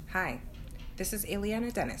Hi, this is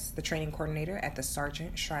Ileana Dennis, the training coordinator at the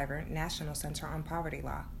Sargent Shriver National Center on Poverty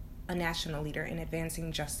Law, a national leader in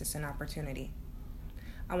advancing justice and opportunity.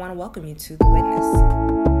 I want to welcome you to The Witness.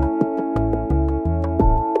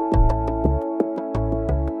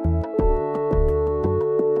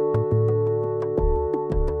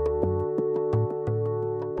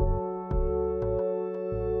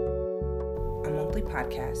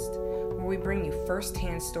 Podcast, where we bring you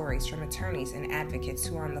first-hand stories from attorneys and advocates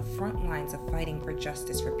who are on the front lines of fighting for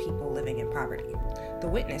justice for people living in poverty. The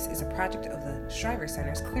Witness is a project of the Shriver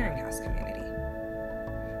Center's Clearinghouse community.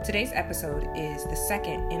 Today's episode is the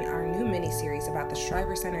second in our new mini-series about the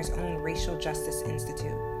Shriver Center's own Racial Justice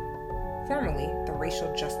Institute. Formerly the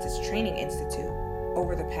Racial Justice Training Institute,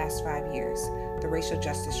 over the past 5 years, the Racial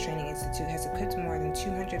Justice Training Institute has equipped more than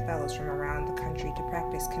 200 fellows from around the country to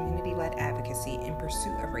practice community-led advocacy in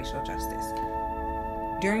pursuit of racial justice.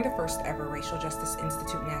 During the first ever Racial Justice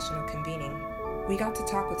Institute National Convening, we got to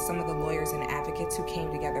talk with some of the lawyers and advocates who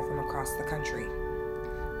came together from across the country.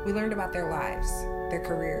 We learned about their lives, their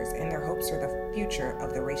careers, and their hopes for the future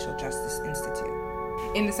of the Racial Justice Institute.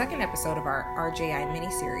 In the second episode of our RJI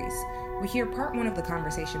mini-series, we hear part one of the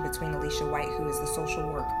conversation between Alicia White, who is the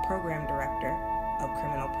Social Work Program Director of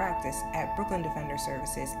Criminal Practice at Brooklyn Defender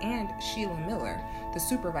Services, and Shelia Miller, the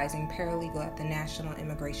Supervising Paralegal at the National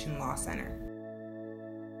Immigration Law Center.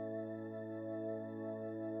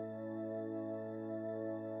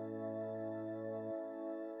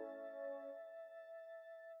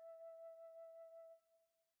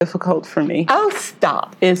 Difficult for me. Oh,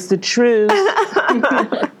 stop. It's the truth.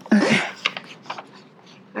 Okay.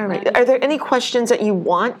 All right. Are there any questions that you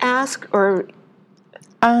want asked, or?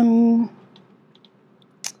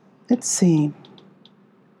 Let's see.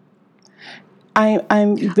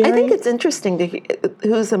 I'm very. I think it's interesting to hear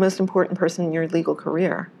who's the most important person in your legal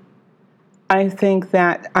career. I think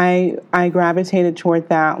that I gravitated toward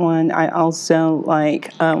that one. I also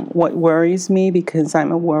like what worries me because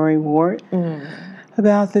I'm a worrywart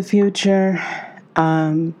about the future.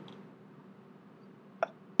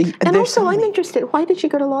 And also, I'm interested, why did you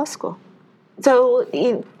go to law school? So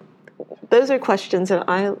those are questions that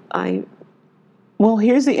I... Well,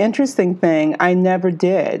 here's the interesting thing. I never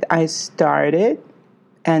did. I started,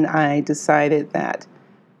 and I decided that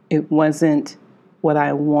it wasn't what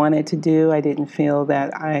I wanted to do. I didn't feel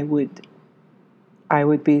that I would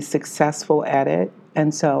be successful at it,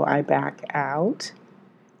 and so I backed out.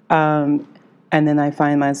 And then I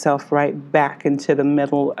find myself right back into the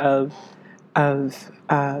middle of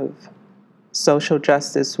social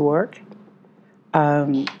justice work,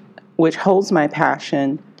 which holds my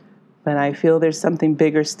passion, but I feel there's something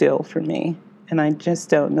bigger still for me, and I just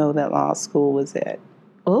don't know that law school was it.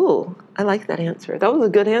 Oh, I like that answer. That was a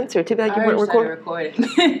good answer. Too bad you weren't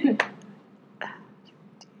recording.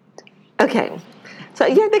 Okay. So,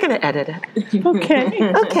 yeah, they're going to edit it.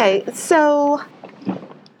 Okay. Okay, so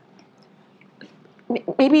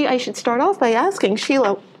maybe I should start off by asking,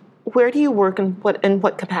 Shelia, where do you work and in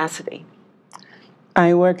what capacity?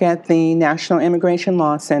 I work at the National Immigration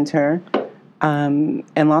Law Center in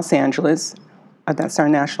Los Angeles. That's our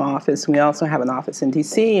national office. We also have an office in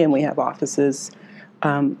D.C., and we have offices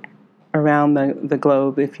around the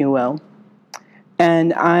globe, if you will.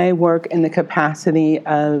 And I work in the capacity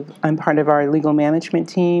of, I'm part of our legal management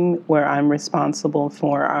team, where I'm responsible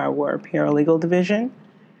for our paralegal division.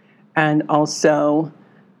 And also,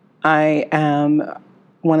 I am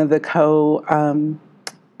one of the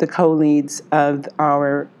co-leads of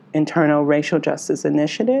our internal racial justice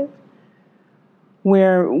initiative,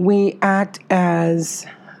 where we act as,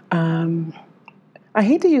 I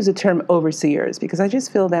hate to use the term overseers because I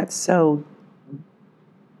just feel that's so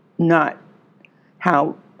not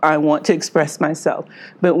how I want to express myself.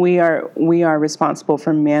 But we are responsible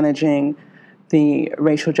for managing the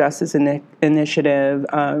racial justice initiative,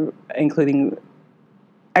 including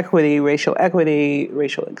equity, racial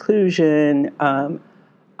inclusion,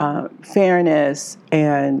 fairness,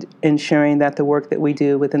 and ensuring that the work that we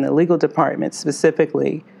do within the legal department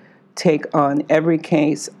specifically take on every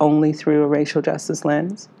case only through a racial justice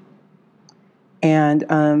lens. And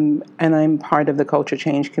I'm part of the Culture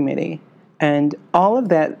Change Committee. And all of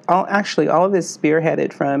this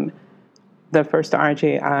spearheaded from the first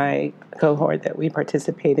RJI cohort that we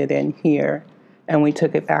participated in here. And we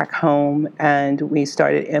took it back home and we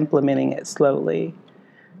started implementing it slowly.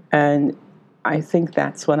 And I think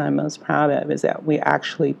that's what I'm most proud of, is that we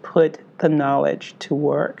actually put the knowledge to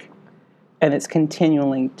work, and it's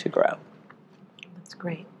continuing to grow. That's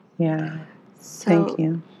great. Yeah. So, thank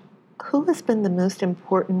you. Who has been the most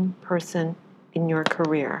important person in your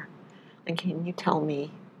career? And can you tell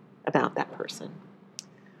me about that person?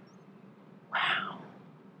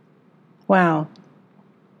 Wow.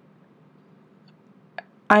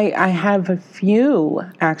 I have a few,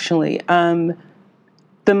 actually. The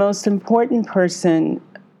most important person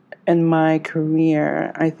in my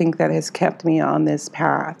career, I think, that has kept me on this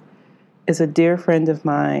path is a dear friend of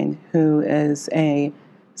mine who is a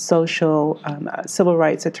civil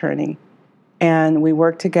rights attorney. And we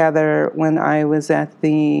worked together when I was at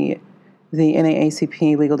the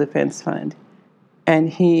NAACP Legal Defense Fund. And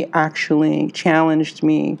he actually challenged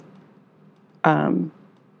me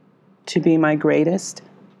to be my greatest.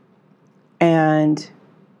 And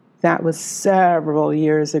that was several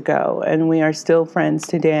years ago, and we are still friends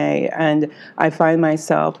today. And I find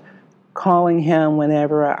myself calling him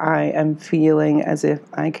whenever I am feeling as if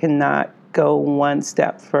I cannot go one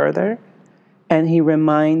step further. And he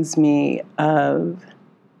reminds me of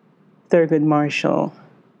Thurgood Marshall,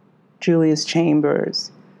 Julius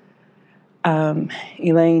Chambers,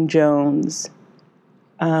 Elaine Jones,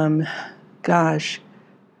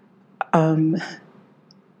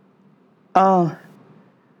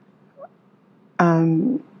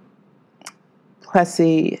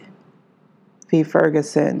 Plessy v.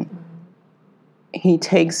 Ferguson. He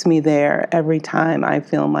takes me there every time I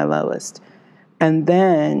feel my lowest. And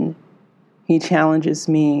then he challenges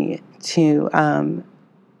me to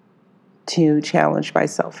challenge my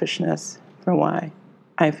selfishness for why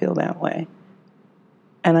I feel that way.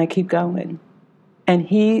 And I keep going. And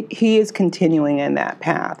he is continuing in that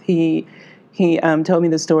path. He told me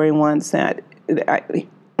the story once that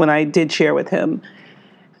when I did share with him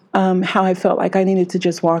how I felt like I needed to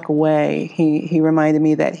just walk away. He reminded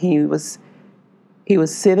me that he was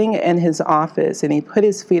sitting in his office and he put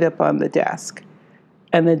his feet up on the desk,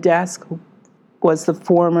 and the desk was the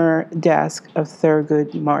former desk of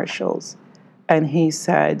Thurgood Marshall's, and he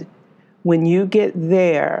said, "When you get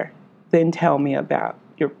there, then tell me about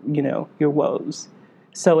your woes."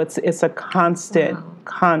 So it's a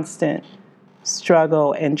constant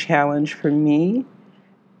struggle and challenge for me.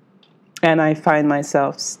 And I find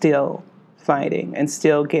myself still fighting and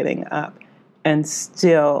still getting up and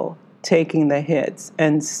still taking the hits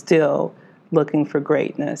and still looking for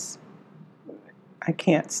greatness. I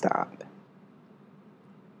can't stop.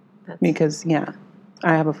 Because, I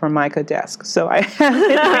have a Formica desk, so I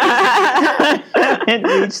haven't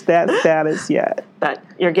reached that status yet. But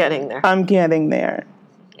you're getting there. I'm getting there.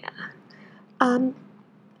 Yeah.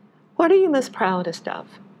 What are you most proudest of?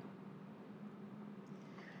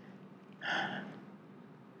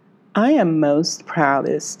 I am most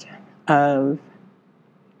proudest of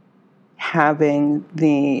having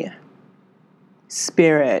the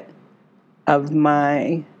spirit of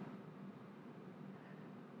my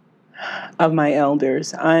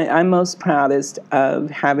elders. I'm most proudest of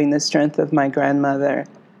having the strength of my grandmother,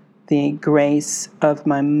 the grace of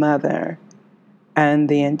my mother, and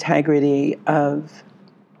the integrity of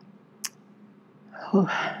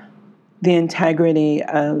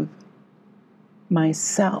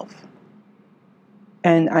myself.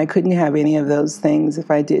 And I couldn't have any of those things if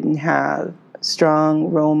I didn't have strong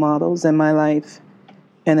role models in my life,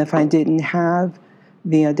 and if I didn't have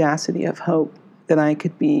the audacity of hope that I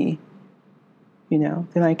could be,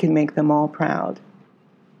 that I can make them all proud.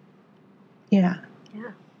 Yeah.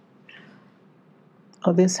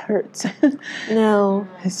 Oh, this hurts. No.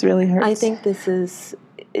 This really hurts. I think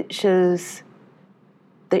it shows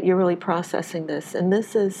that you're really processing this. And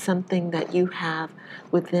this is something that you have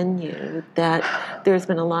within you, that there's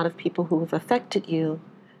been a lot of people who have affected you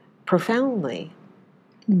profoundly.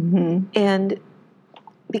 Mm-hmm. And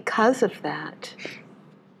because of that,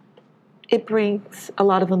 it brings a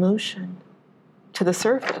lot of emotion to the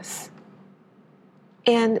surface.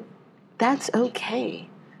 And that's okay,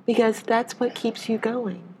 because that's what keeps you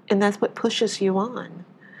going. And that's what pushes you on.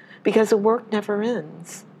 Because the work never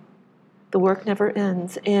ends. The work never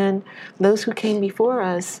ends. And those who came before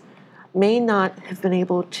us may not have been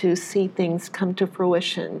able to see things come to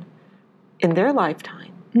fruition in their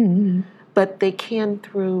lifetime. Mm-hmm. But they can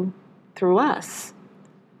through us.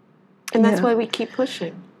 And that's why we keep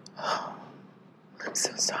pushing. I'm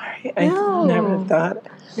so sorry. No. I never thought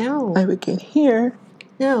I would get here.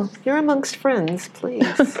 No, you're amongst friends,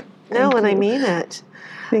 please. No, and I mean it.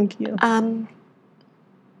 Thank you.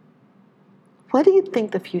 What do you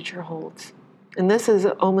think the future holds? And this is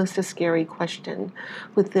almost a scary question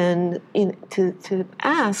to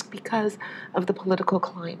ask because of the political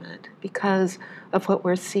climate, because of what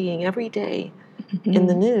we're seeing every day in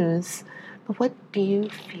the news. But what do you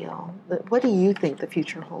feel? What do you think the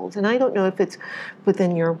future holds? And I don't know if it's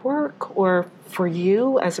within your work or for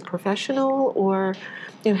you as a professional, or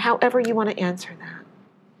however you want to answer that.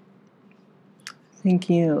 Thank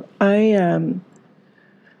you.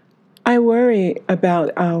 I worry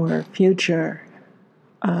about our future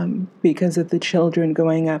because of the children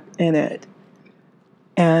growing up in it.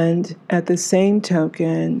 And at the same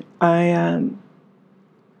token, I'm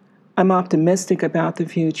optimistic about the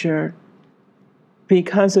future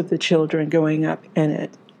because of the children growing up in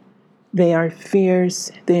it. They are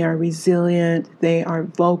fierce, they are resilient, they are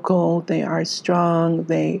vocal, they are strong,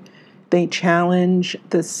 they challenge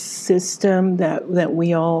the system that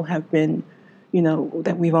we all have been,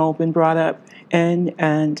 that we've all been brought up in,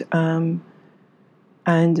 and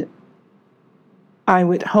I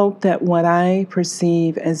would hope that what I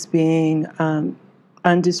perceive as being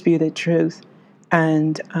undisputed truth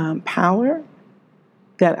and power,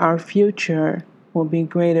 that our future will be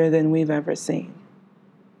greater than we've ever seen.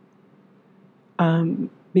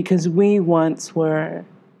 Because we once were,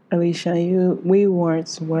 Alicia, we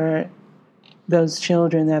once were those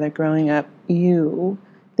children that are growing up,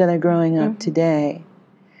 that are growing up today.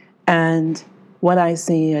 And what I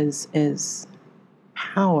see is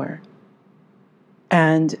power.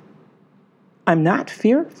 And I'm not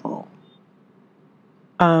fearful.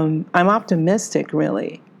 I'm optimistic,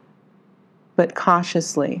 really, but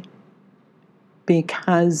cautiously,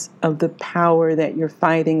 because of the power that you're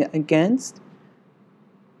fighting against.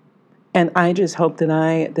 And I just hope that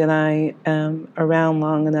I am around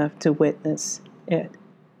long enough to witness it.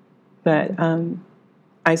 But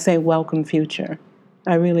I say welcome future.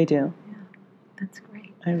 I really do. Yeah, that's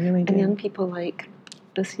great. I really do. And young people like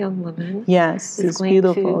this young woman. Yes, this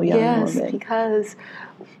beautiful young woman. Yes, because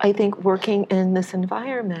I think working in this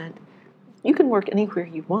environment, you can work anywhere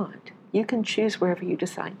you want. You can choose wherever you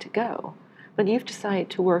decide to go. But you've decided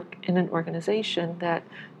to work in an organization that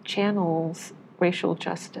channels racial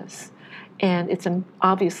justice. And it's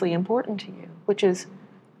obviously important to you, which is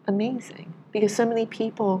amazing. Because so many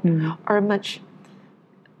people are much,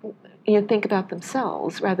 think about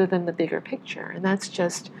themselves rather than the bigger picture. And that's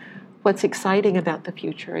just what's exciting about the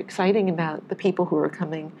future, exciting about the people who are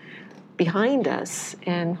coming behind us.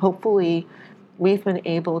 And hopefully we've been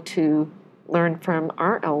able to learn from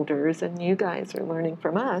our elders, and you guys are learning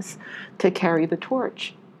from us, to carry the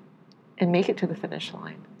torch and make it to the finish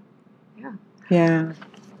line. Yeah. Yeah.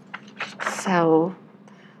 So,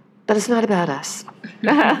 but it's not about us.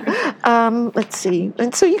 Let's see.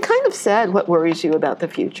 And so you kind of said what worries you about the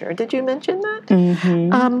future. Did you mention that?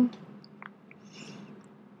 Mm-hmm.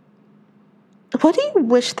 What do you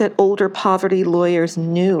wish that older poverty lawyers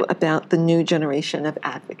knew about the new generation of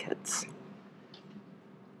advocates?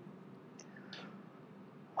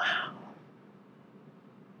 Wow.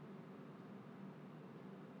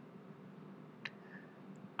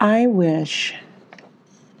 I wish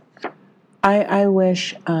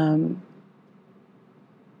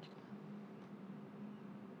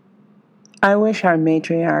our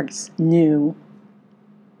matriarchs knew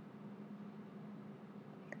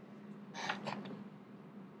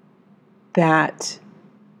that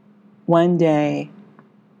one day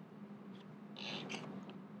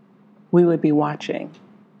we would be watching.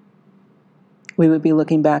 We would be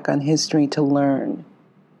looking back on history to learn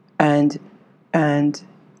and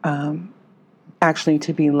actually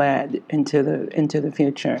to be led into the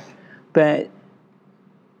future. But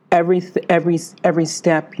every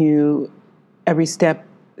step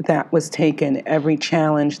that was taken, every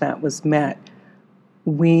challenge that was met,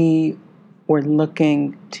 we were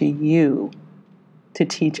looking to you to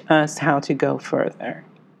teach us how to go further.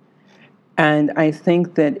 And I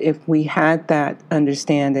think that if we had that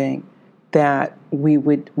understanding, that we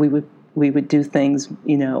would do things,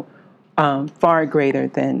 far greater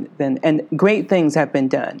than and great things have been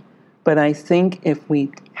done. But I think if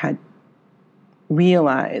we had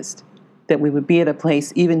realized that we would be at a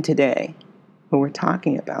place even today where we're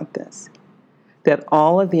talking about this, that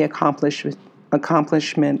all of the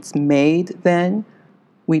accomplishments made then,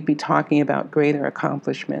 we'd be talking about greater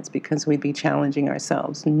accomplishments because we'd be challenging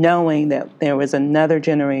ourselves, knowing that there was another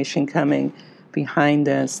generation coming behind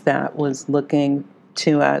us that was looking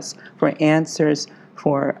to us for answers,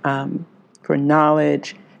 for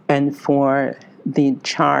knowledge, and for the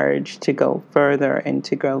charge to go further and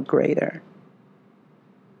to go greater.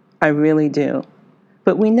 I really do.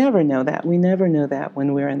 But we never know that. We never know that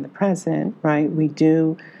when we're in the present, right? We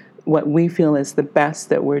do what we feel is the best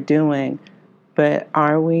that we're doing. But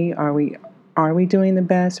are we doing the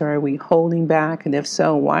best, or are we holding back? And if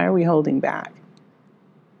so, why are we holding back?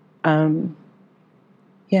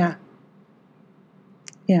 Yeah.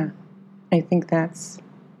 I think that's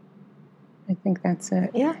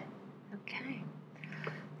it. Yeah. Okay.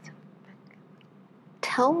 So,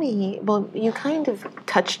 tell me, well, you kind of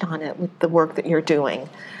touched on it with the work that you're doing,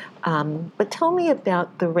 but tell me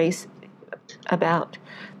about the race about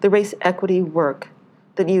the race equity work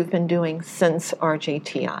that you've been doing since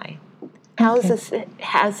RJTI.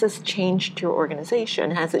 Has this changed your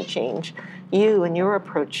organization? Has it changed you and your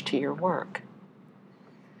approach to your work?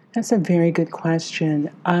 That's a very good question.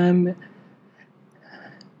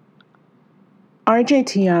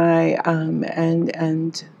 RJTI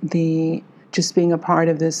and the just being a part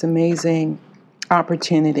of this amazing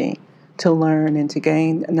opportunity to learn and to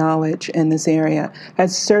gain knowledge in this area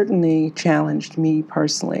has certainly challenged me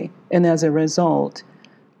personally, and as a result,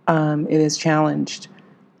 it has challenged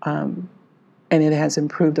and it has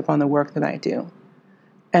improved upon the work that I do,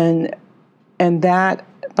 and that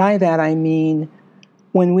by that I mean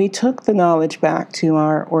when we took the knowledge back to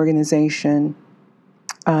our organization.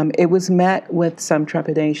 It was met with some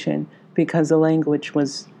trepidation because the language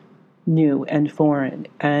was new and foreign,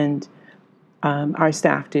 and our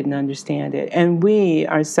staff didn't understand it. And we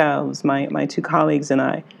ourselves, my two colleagues and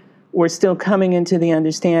I, were still coming into the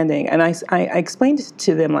understanding. And I explained it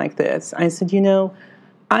to them like this. I said,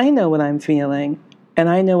 I know what I'm feeling, and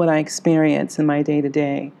I know what I experience in my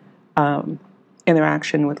day-to-day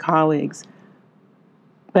interaction with colleagues,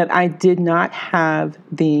 but I did not have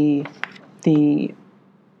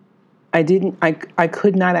I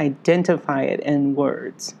could not identify it in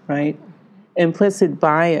words, right? Implicit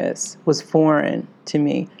bias was foreign to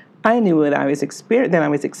me. I knew that I was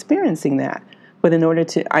experiencing that, but in order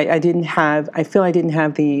to, I didn't have the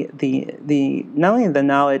not only the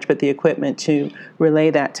knowledge but the equipment to relay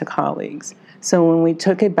that to colleagues. So when we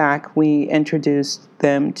took it back, we introduced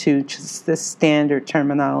them to just the standard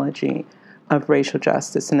terminology of racial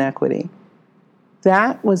justice and equity.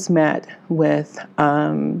 That was met with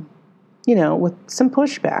with some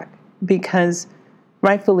pushback, because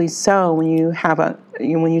rightfully so, when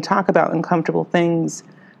you talk about uncomfortable things,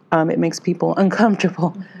 it makes people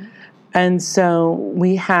uncomfortable. Mm-hmm. And so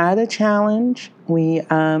we had a challenge,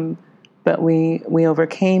 but we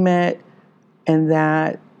overcame it, and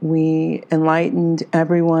that we enlightened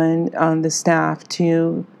everyone on the staff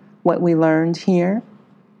to what we learned here.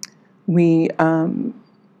 We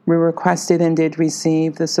requested and did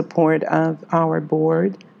receive the support of our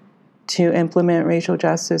board to implement racial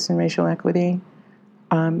justice and racial equity,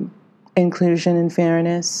 inclusion and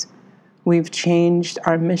fairness. We've changed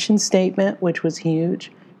our mission statement, which was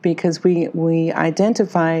huge, because we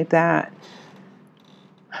identified that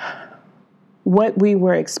what we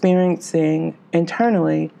were experiencing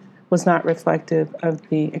internally was not reflective of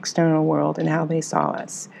the external world and how they saw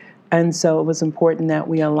us. And so it was important that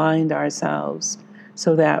we aligned ourselves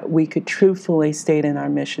so that we could truthfully state in our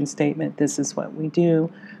mission statement, this is what we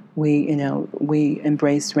do. We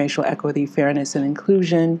embrace racial equity, fairness, and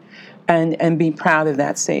inclusion, and be proud of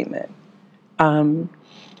that statement. And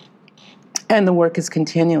the work is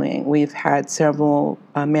continuing. We've had several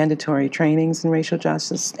mandatory trainings in racial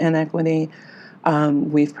justice and equity.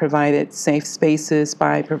 We've provided safe spaces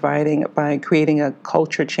by creating a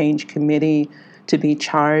culture change committee to be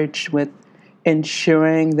charged with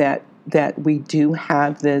ensuring that we do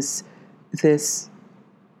have this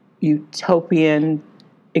utopian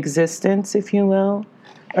existence, if you will,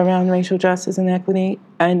 around racial justice and equity,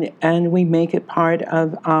 and we make it part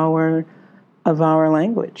of our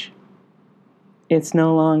language. It's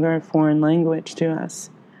no longer a foreign language to us.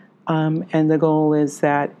 And the goal is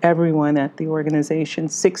that everyone at the organization,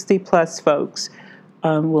 60 plus folks,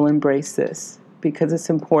 will embrace this because it's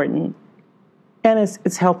important. And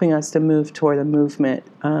it's helping us to move toward a movement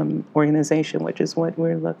organization, which is what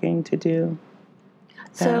we're looking to do.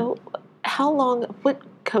 So what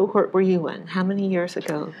cohort were you in? How many years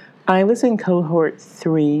ago? I was in cohort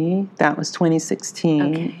 3. That was 2016.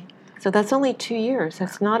 Okay. So that's only 2 years.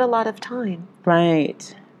 That's not a lot of time.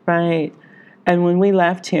 Right. And when we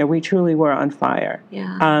left here, we truly were on fire.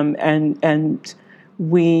 Yeah. And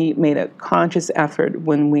we made a conscious effort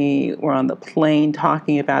when we were on the plane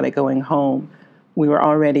talking about it going home. We were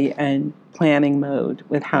already in planning mode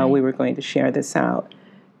with how we were going to share this out.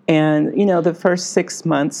 And, the first 6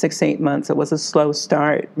 months, 8 months, it was a slow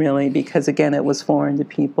start, really, because, again, it was foreign to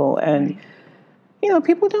people. And,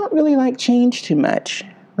 people don't really like change too much,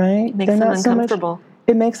 right? It makes them uncomfortable.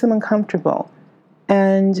 It makes them uncomfortable.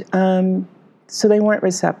 And so they weren't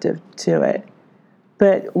receptive to it.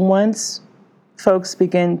 But once folks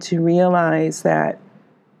begin to realize that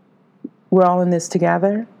we're all in this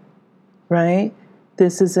together, right?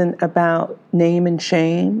 This isn't about name and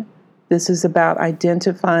shame. This is about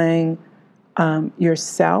identifying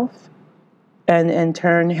yourself and in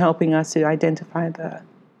turn helping us to identify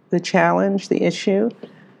the challenge, the issue,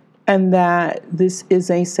 and that this is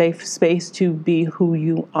a safe space to be who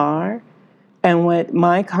you are. And what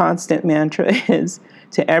my constant mantra is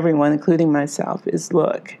to everyone, including myself, is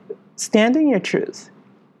look, stand in your truth,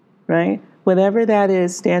 right? Whatever that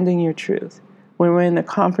is, stand in your truth. When we're in the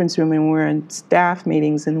conference room and we're in staff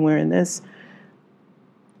meetings and we're in this,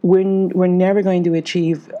 we're never going to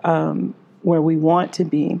achieve where we want to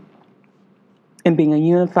be in being a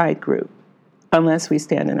unified group unless we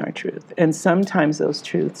stand in our truth. And sometimes those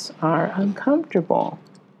truths are uncomfortable.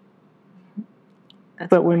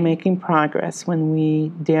 But we're making progress when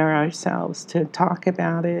we dare ourselves to talk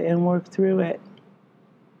about it and work through it.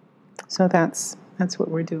 So that's what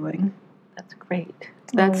we're doing. That's great.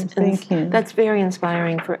 Thank you. That's very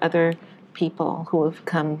inspiring for other people who have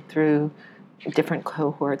come through different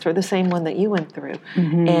cohorts or the same one that you went through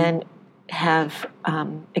and have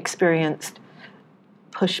experienced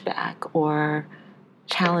pushback or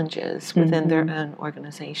challenges within their own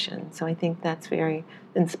organization. So I think that's very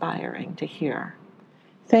inspiring to hear.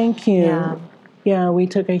 Thank you. Yeah, we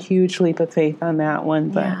took a huge leap of faith on that one,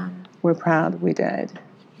 but we're proud we did.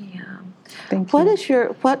 Yeah. Thank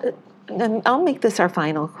you. And I'll make this our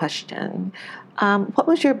final question. What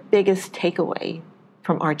was your biggest takeaway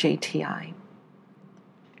from RJTI?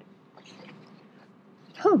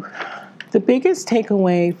 The biggest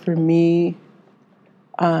takeaway for me,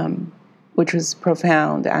 which was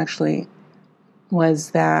profound actually,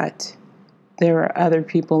 was that there are other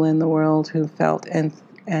people in the world who felt and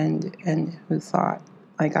who thought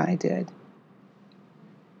like I did.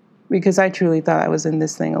 Because I truly thought I was in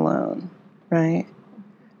this thing alone, right?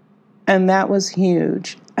 And that was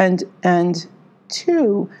huge. And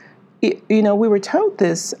two, we were told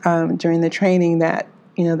this during the training that,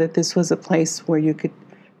 that this was a place where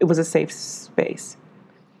it was a safe space.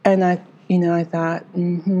 And I thought,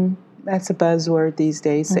 that's a buzzword these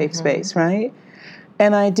days, safe space, right?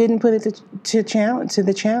 And I didn't put it to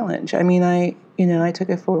the challenge. I mean, I took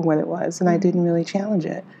it for what it was, and I didn't really challenge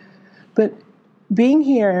it. But being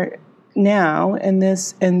here now in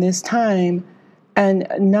this time, and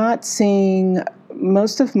not seeing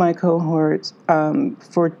most of my cohorts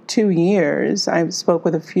for 2 years, I spoke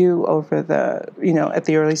with a few over at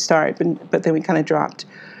the early start, but then we kind of dropped.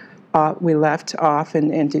 We left off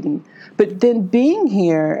and didn't. But then being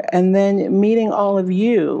here and then meeting all of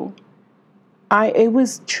you, it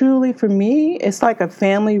was truly, for me, it's like a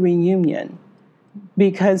family reunion,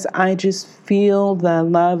 because I just feel the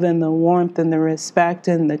love and the warmth and the respect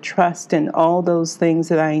and the trust and all those things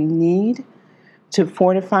that I need to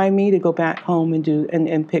fortify me to go back home and do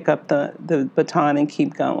and pick up the baton and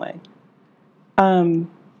keep going.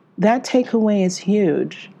 That takeaway is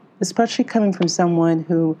huge, especially coming from someone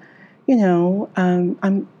who,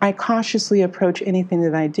 I cautiously approach anything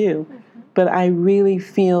that I do, but I really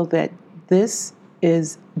feel that this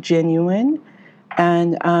is genuine,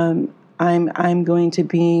 and I'm going to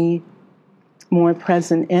be more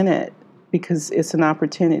present in it because it's an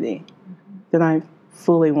opportunity that I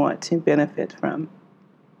fully want to benefit from.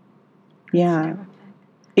 Yeah.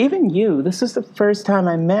 Even you. This is the first time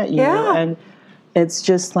I met you, and it's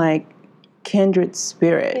just like kindred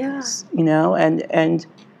spirits, and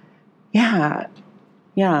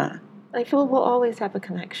I feel we'll always have a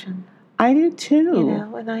connection. I do too.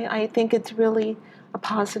 And I think it's really a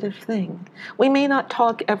positive thing. We may not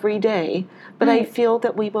talk every day, but I feel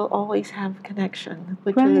that we will always have connection,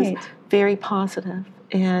 which is very positive,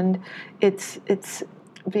 and it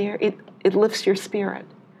lifts your spirit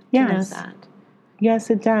to know that.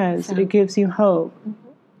 Yes, it does. So, it gives you hope.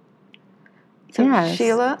 So,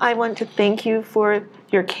 Shelia, I want to thank you for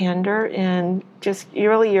your candor and just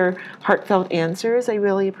really your heartfelt answers. I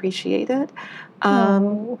really appreciate it.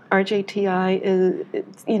 RJTI is,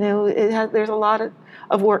 there's a lot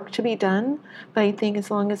of work to be done, but I think as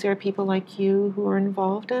long as there are people like you who are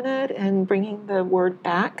involved in it and bringing the word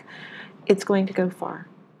back, it's going to go far.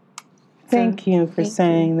 Thank you for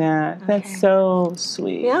saying that. Okay. That's so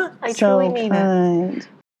sweet. Yeah, I truly mean it.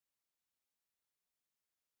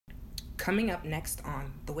 Coming up next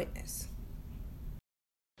on The Witness.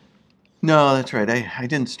 No, that's right. I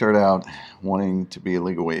didn't start out wanting to be a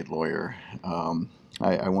legal aid lawyer.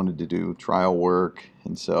 I wanted to do trial work,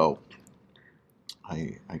 and so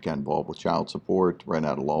I got involved with child support right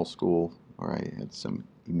out of law school, where I had some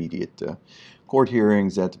immediate court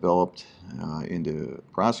hearings that developed into a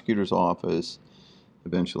prosecutor's office,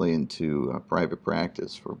 eventually into private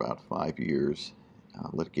practice for about 5 years,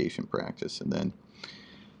 litigation practice, and then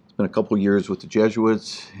spent a couple years with the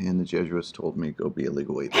Jesuits, and the Jesuits told me go be a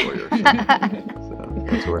legal aid lawyer. So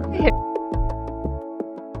that's where I'm at.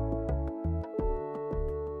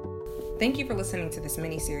 Thank you for listening to this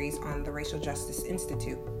mini-series on the Racial Justice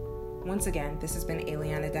Institute. Once again, this has been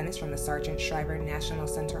Alicia Dennis from the Sargent Shriver National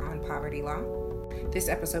Center on Poverty Law. This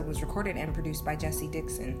episode was recorded and produced by Jesse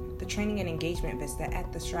Dixon, the Training and Engagement Vista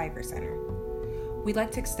at the Shriver Center. We'd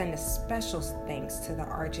like to extend a special thanks to the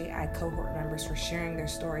RJI cohort members for sharing their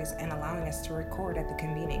stories and allowing us to record at the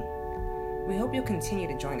Convening. We hope you'll continue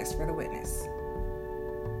to join us for The Witness.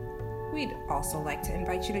 We'd also like to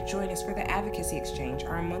invite you to join us for the Advocacy Exchange,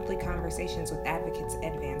 our monthly conversations with advocates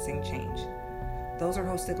advancing change. Those are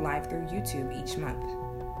hosted live through YouTube each month.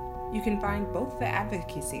 You can find both the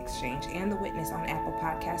Advocacy Exchange and The Witness on Apple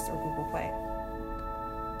Podcasts or Google Play.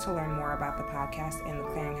 To learn more about the podcast and the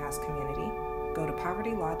Clearinghouse community, go to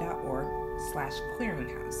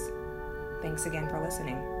povertylaw.org/clearinghouse. Thanks again for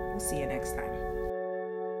listening. We'll see you next time.